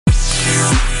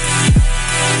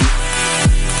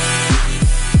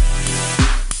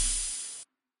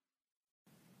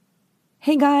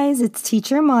Hey guys, it's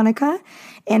Teacher Monica,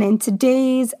 and in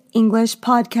today's English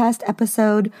podcast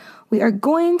episode, we are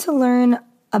going to learn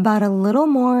about a little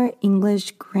more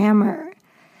English grammar.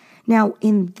 Now,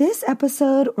 in this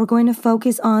episode, we're going to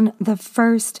focus on the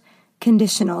first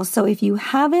conditional. So if you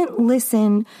haven't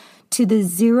listened to the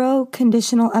zero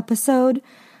conditional episode,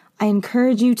 I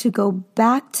encourage you to go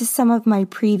back to some of my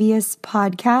previous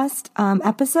podcast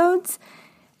episodes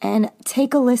and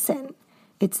take a listen.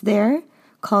 It's there,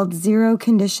 called Zero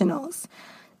Conditionals.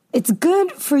 It's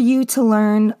good for you to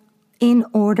learn in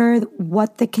order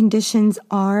what the conditions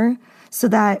are so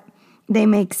that they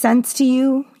make sense to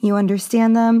you, you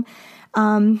understand them,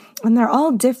 and they're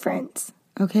all different,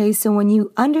 okay? So when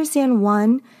you understand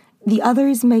one, the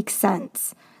others make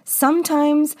sense.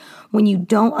 Sometimes when you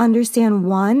don't understand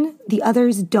one, the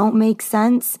others don't make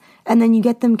sense, and then you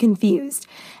get them confused,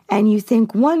 and you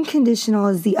think one conditional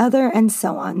is the other, and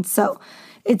so on. So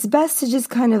it's best to just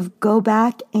kind of go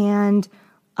back and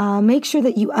make sure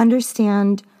that you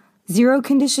understand zero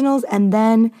conditionals and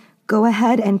then go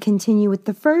ahead and continue with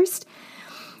the first.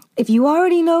 If you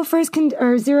already know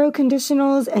zero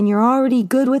conditionals and you're already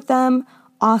good with them,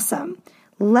 awesome.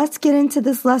 Let's get into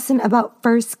this lesson about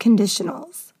first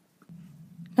conditionals.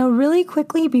 Now, really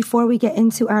quickly, before we get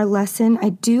into our lesson, I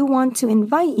do want to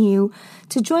invite you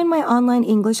to join my online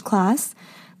English class.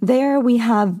 There we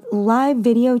have live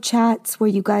video chats where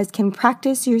you guys can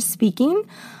practice your speaking.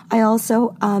 I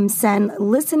also send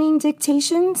listening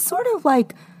dictation, sort of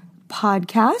like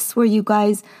podcasts where you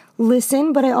guys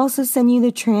listen, but I also send you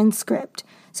the transcript.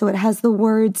 So it has the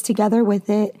words together with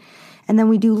it. And then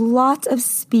we do lots of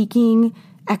speaking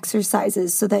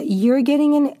exercises so that you're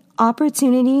getting an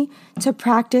opportunity to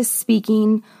practice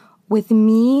speaking with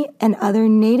me and other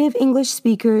native English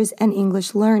speakers and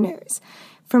English learners.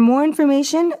 For more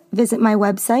information, visit my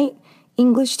website,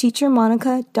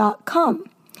 EnglishTeacherMonica.com.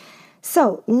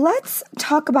 So let's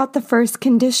talk about the first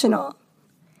conditional.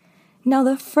 Now,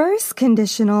 the first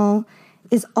conditional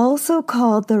is also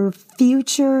called the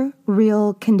future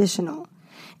real conditional,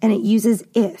 and it uses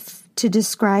if to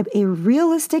describe a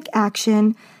realistic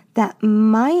action that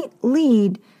might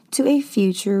lead to a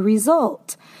future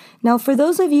result. Now, for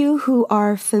those of you who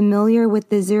are familiar with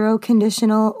the zero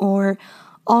conditional or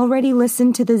already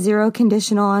listened to the zero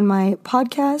conditional on my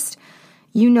podcast,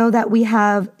 you know that we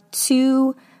have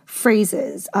two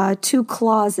phrases, two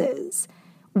clauses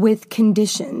with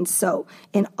conditions. So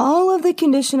in all of the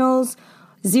conditionals,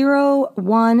 0,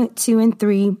 1, 2, and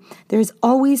 3, there's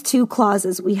always two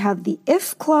clauses. We have the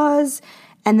if clause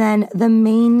and then the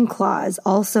main clause,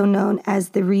 also known as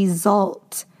the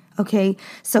result. Okay,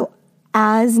 so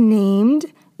as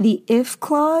named, the if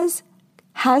clause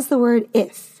has the word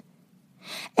if.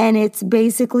 And it's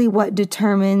basically what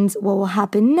determines what will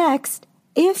happen next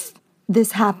if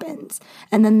this happens.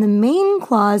 And then the main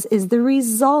clause is the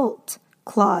result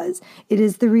clause. It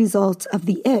is the result of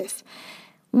the if.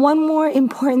 One more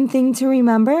important thing to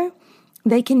remember,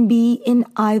 they can be in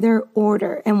either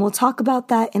order. And we'll talk about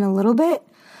that in a little bit.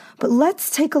 But let's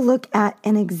take a look at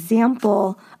an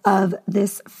example of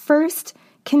this first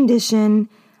condition,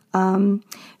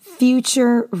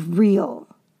 future real.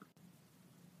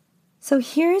 So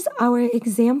here's our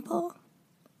example.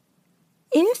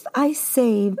 If I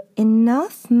save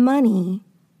enough money,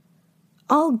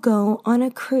 I'll go on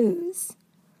a cruise.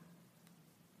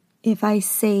 If I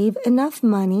save enough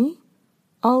money,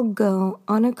 I'll go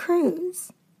on a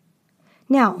cruise.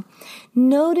 Now,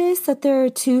 notice that there are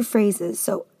two phrases.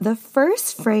 So the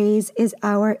first phrase is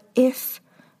our if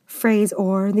phrase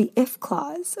or the if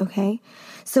clause, okay?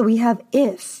 So we have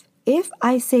if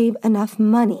I save enough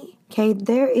money. Okay,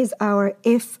 there is our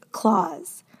if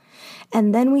clause.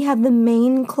 And then we have the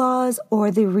main clause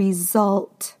or the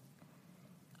result.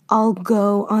 I'll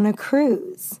go on a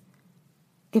cruise.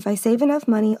 If I save enough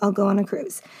money, I'll go on a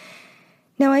cruise.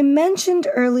 Now, I mentioned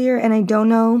earlier, and I don't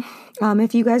know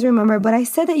if you guys remember, but I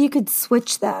said that you could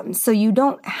switch them. So you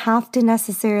don't have to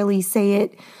necessarily say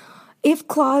it if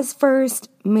clause first,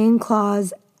 main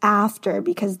clause after,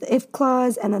 because the if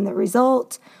clause and then the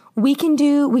result, we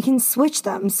can switch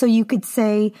them. So you could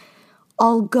say,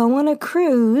 I'll go on a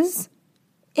cruise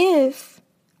if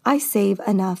I save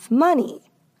enough money.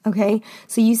 Okay,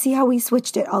 so you see how we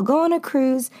switched it. I'll go on a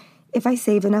cruise if I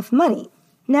save enough money.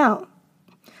 Now,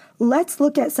 let's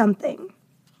look at something.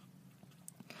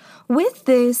 With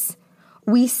this,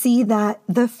 we see that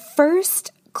the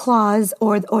first clause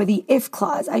or the if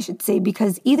clause, I should say,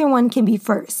 because either one can be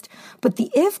first, but the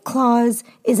if clause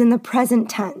is in the present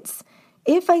tense.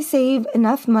 If I save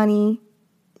enough money,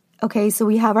 okay, so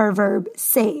we have our verb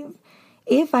save.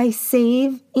 If I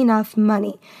save enough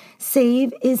money,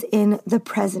 save is in the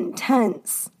present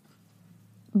tense.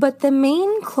 but the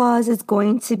main clause is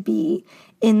going to be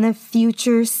in the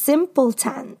future simple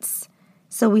tense.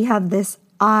 So we have this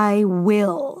I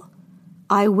will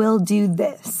do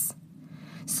this.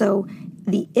 So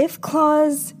the if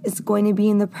clause is going to be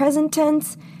in the present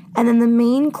tense, and then the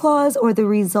main clause or the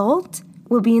result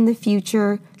will be in the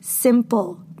future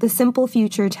simple, the simple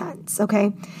future tense,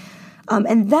 okay?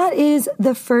 And that is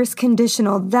the first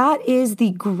conditional. That is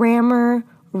the grammar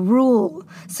rule.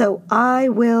 So I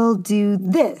will do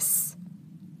this,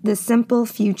 the simple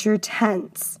future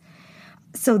tense.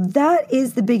 So that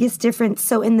is the biggest difference.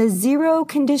 So in the zero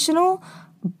conditional,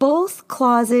 both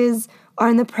clauses are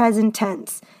in the present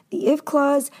tense. The if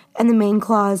clause and the main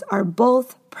clause are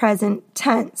both present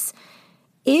tense.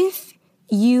 If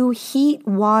you heat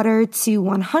water to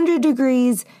 100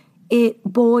 degrees, it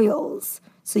boils.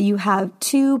 So you have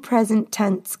two present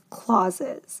tense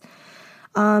clauses.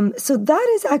 So that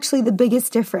is actually the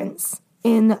biggest difference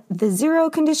in the zero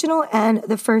conditional and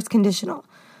the first conditional.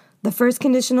 The first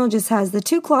conditional just has the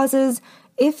two clauses.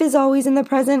 If is always in the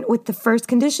present with the first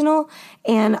conditional,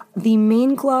 and the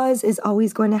main clause is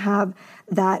always going to have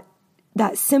that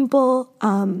simple,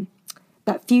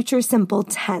 that future simple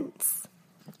tense.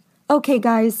 Okay,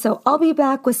 guys, so I'll be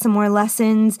back with some more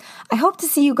lessons. I hope to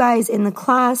see you guys in the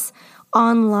class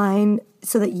online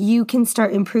so that you can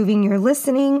start improving your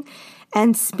listening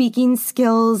and speaking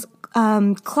skills.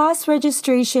 Class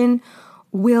registration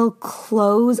will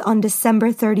close on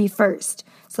December 31st.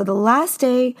 So the last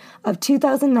day of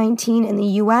 2019 in the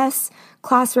US,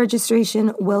 class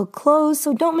registration will close,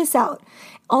 so don't miss out.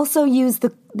 Also use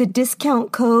the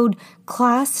discount code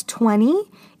CLASS20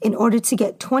 in order to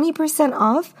get 20%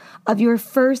 off of your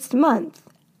first month.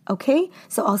 Okay?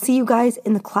 So I'll see you guys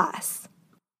in the class.